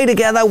 we pray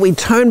together, we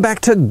turn back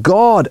to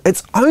God.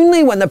 It's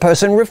only when the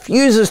person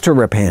refuses to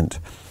repent,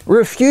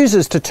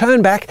 refuses to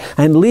turn back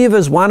and live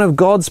as one of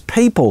God's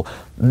people,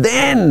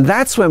 then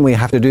that's when we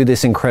have to do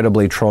this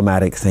incredibly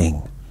traumatic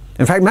thing.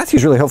 In fact,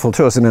 Matthew's really helpful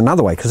to us in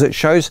another way, because it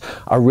shows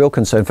a real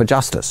concern for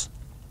justice.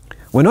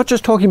 We're not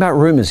just talking about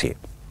rumors here.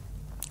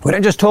 We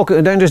don't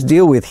just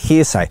deal with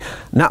hearsay.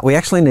 No, we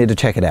actually need to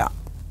check it out.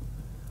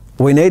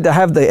 We need to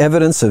have the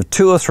evidence of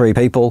 2 or 3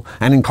 people,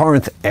 and in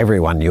Corinth,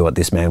 everyone knew what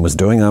this man was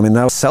doing. I mean,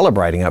 they were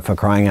celebrating it, for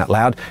crying out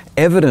loud.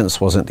 Evidence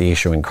wasn't the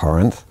issue in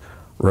Corinth.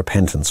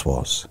 Repentance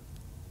was.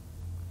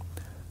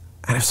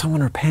 And if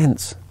someone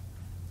repents,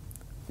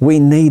 we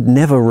need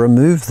never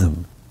remove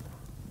them.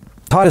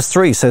 Titus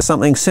 3 says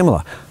something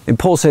similar. And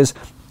Paul says,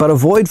 but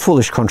avoid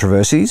foolish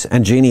controversies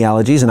and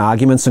genealogies and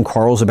arguments and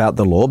quarrels about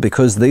the law,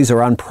 because these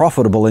are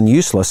unprofitable and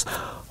useless.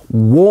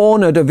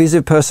 Warn a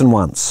divisive person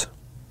once,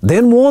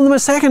 then warn them a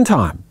second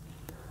time.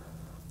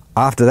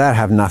 After that,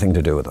 have nothing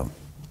to do with them.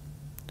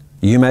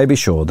 You may be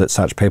sure that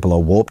such people are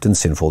warped and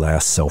sinful. They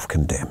are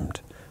self-condemned.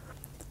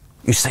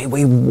 You see,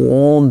 we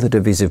warn the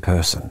divisive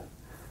person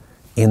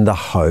in the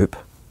hope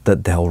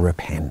that they'll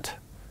repent.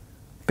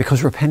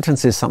 Because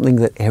repentance is something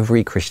that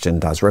every Christian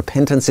does.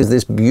 Repentance is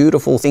this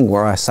beautiful thing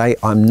where I say,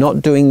 I'm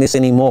not doing this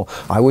anymore.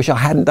 I wish I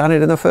hadn't done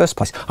it in the first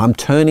place. I'm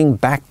turning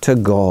back to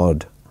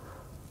God.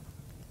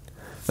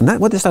 And that's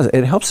what this does.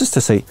 It helps us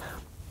to see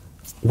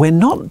we're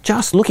not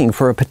just looking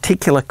for a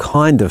particular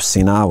kind of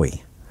sin, are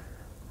we?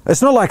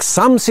 It's not like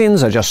some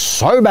sins are just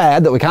so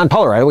bad that we can't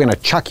tolerate it. We're going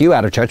to chuck you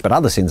out of church, but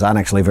other sins aren't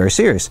actually very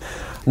serious.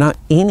 No,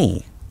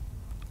 any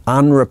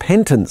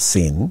unrepentant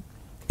sin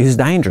is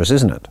dangerous,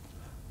 isn't it?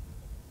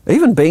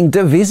 Even being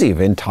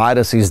divisive in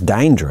Titus is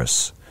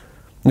dangerous.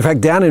 In fact,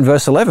 down in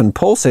verse 11,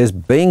 Paul says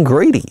being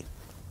greedy,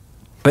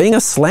 being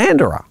a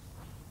slanderer,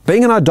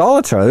 being an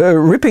idolater,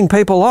 ripping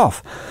people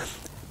off.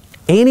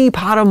 Any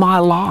part of my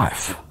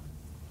life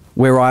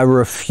where I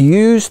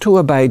refuse to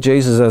obey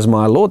Jesus as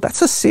my Lord,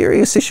 that's a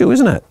serious issue,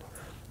 isn't it?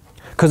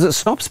 Because it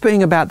stops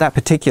being about that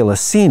particular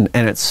sin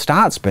and it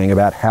starts being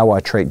about how I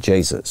treat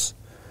Jesus.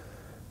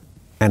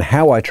 And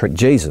how I treat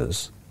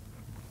Jesus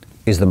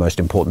is the most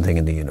important thing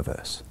in the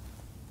universe.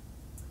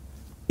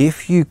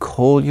 If you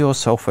call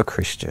yourself a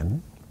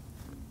Christian,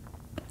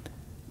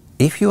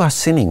 if you are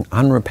sinning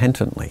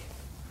unrepentantly,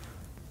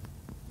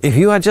 if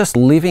you are just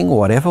living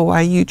whatever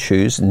way you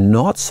choose,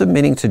 not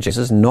submitting to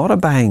Jesus, not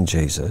obeying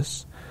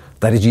Jesus,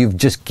 that is, you've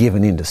just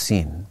given in to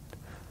sin,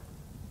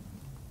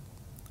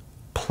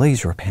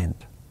 please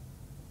repent.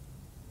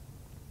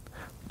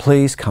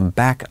 Please come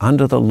back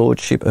under the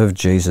lordship of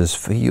Jesus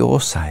for your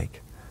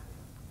sake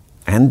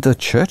and the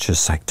church's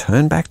sake.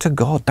 Turn back to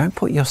God. Don't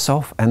put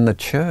yourself and the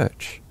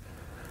church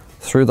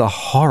through the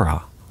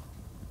horror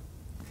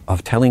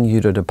of telling you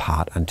to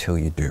depart until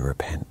you do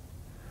repent.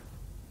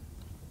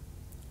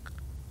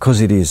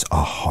 Because it is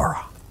a horror.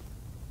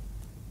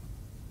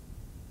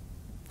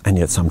 And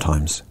yet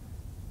sometimes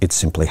it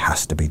simply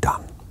has to be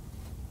done.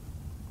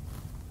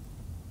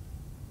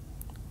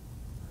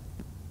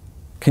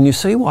 Can you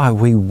see why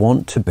we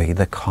want to be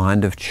the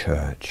kind of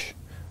church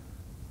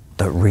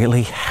that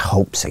really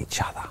helps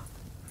each other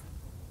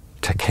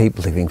to keep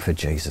living for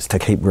Jesus, to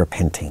keep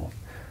repenting.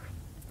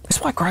 That's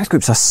why growth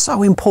groups are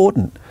so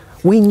important.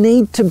 We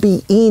need to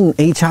be in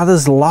each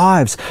other's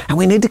lives, and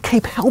we need to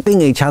keep helping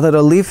each other to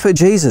live for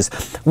Jesus.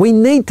 We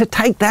need to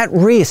take that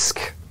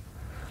risk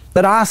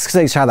that asks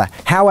each other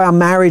how our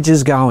marriage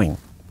is going,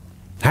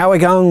 how we're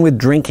going with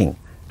drinking,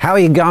 how are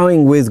you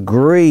going with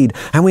greed?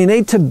 And we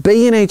need to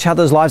be in each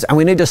other's lives, and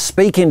we need to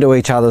speak into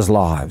each other's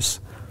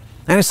lives.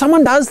 And if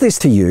someone does this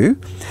to you,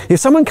 if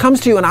someone comes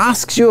to you and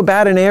asks you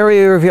about an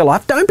area of your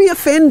life, don't be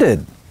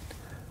offended.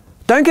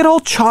 Don't get all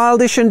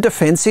childish and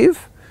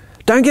defensive.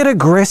 Don't get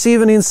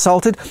aggressive and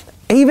insulted.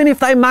 Even if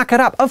they muck it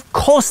up, of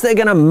course they're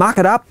going to muck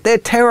it up. They're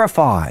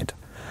terrified.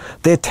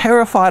 They're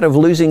terrified of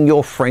losing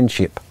your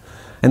friendship.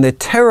 And they're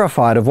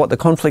terrified of what the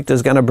conflict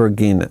is going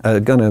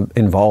to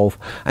involve.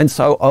 And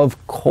so,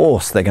 of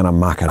course, they're going to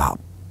muck it up.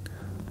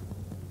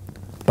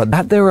 But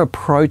that they're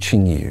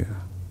approaching you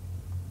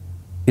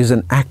is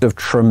an act of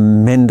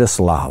tremendous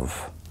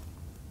love.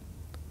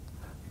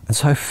 And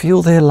so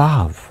feel their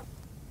love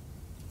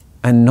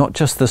and not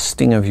just the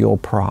sting of your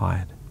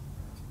pride.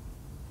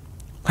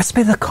 Let's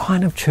be the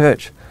kind of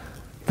church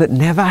that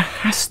never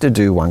has to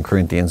do 1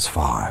 Corinthians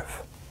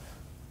 5.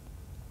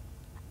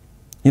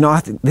 You know, I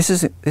think this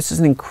is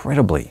an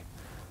incredibly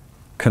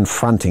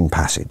confronting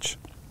passage.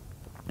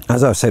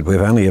 As I've said, we've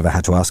only ever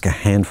had to ask a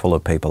handful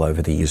of people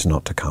over the years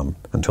not to come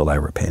until they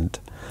repent.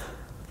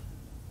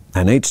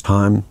 And each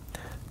time,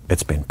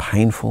 it's been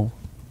painful,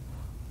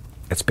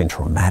 it's been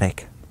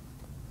traumatic,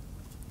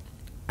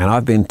 and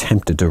I've been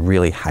tempted to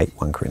really hate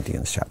 1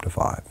 Corinthians chapter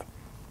 5.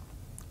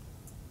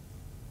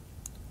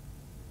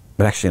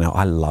 But actually, no,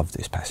 I love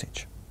this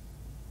passage.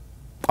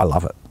 I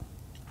love it.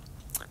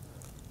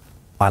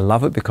 I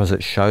love it because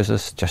it shows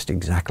us just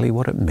exactly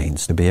what it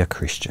means to be a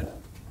Christian.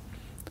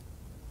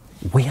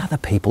 We are the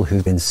people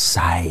who've been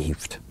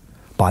saved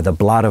by the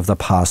blood of the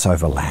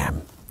Passover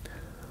lamb.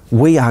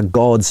 We are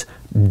God's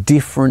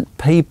different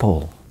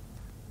people.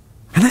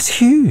 And that's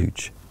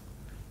huge.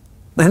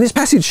 And this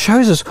passage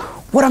shows us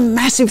what a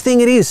massive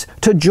thing it is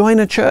to join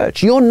a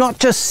church. You're not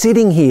just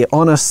sitting here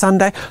on a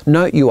Sunday.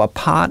 No, you are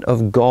part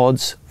of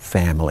God's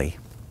family.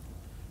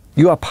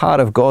 You are part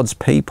of God's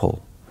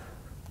people.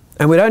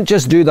 And we don't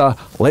just do the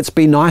let's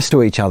be nice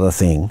to each other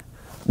thing.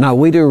 No,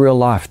 we do real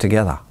life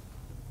together.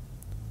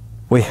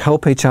 We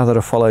help each other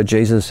to follow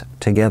Jesus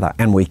together,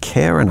 and we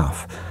care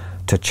enough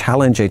to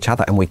challenge each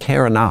other, and we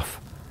care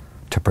enough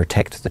to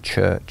protect the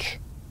church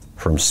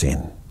from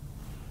sin.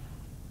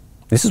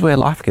 This is where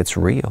life gets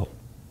real.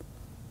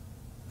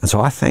 And so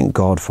I thank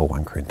God for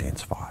 1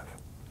 Corinthians 5.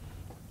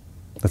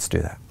 Let's do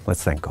that.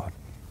 Let's thank God.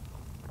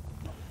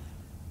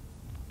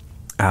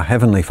 Our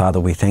Heavenly Father,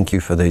 we thank you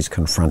for these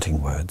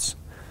confronting words.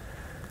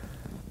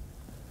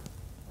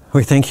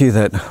 We thank you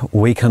that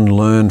we can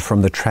learn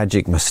from the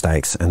tragic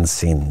mistakes and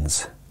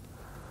sins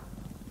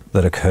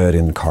that occurred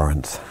in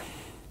Corinth.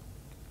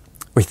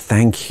 We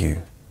thank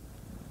you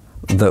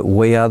that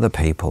we are the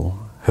people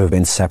who have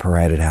been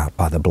separated out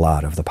by the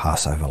blood of the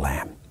Passover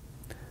lamb.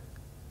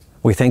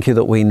 We thank you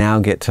that we now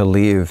get to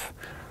live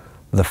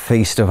the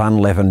feast of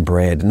unleavened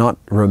bread, not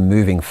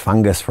removing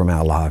fungus from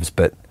our lives,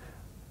 but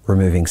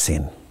removing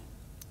sin.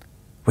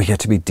 We get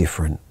to be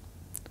different.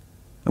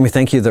 And we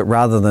thank you that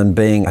rather than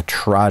being a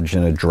trudge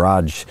and a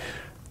drudge,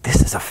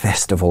 this is a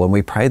festival. And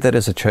we pray that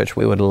as a church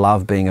we would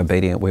love being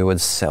obedient, we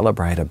would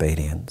celebrate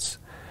obedience.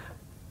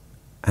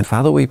 And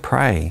Father, we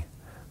pray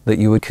that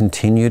you would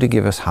continue to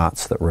give us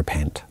hearts that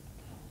repent.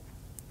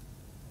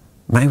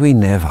 May we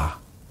never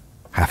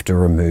have to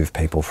remove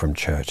people from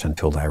church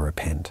until they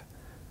repent.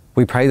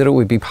 We pray that it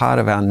would be part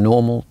of our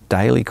normal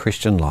daily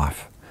Christian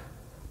life,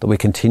 that we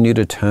continue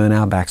to turn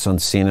our backs on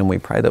sin, and we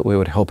pray that we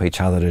would help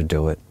each other to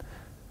do it.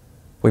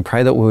 We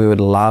pray that we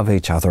would love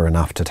each other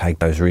enough to take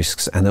those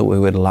risks, and that we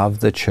would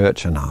love the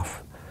church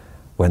enough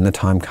when the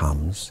time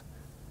comes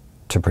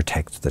to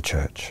protect the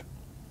church.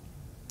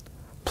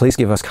 Please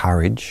give us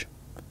courage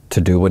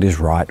to do what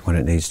is right when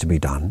it needs to be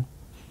done.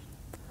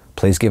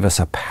 Please give us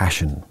a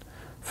passion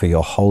for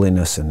your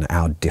holiness and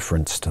our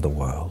difference to the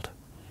world.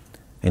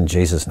 In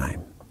Jesus'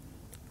 name,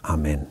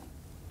 amen.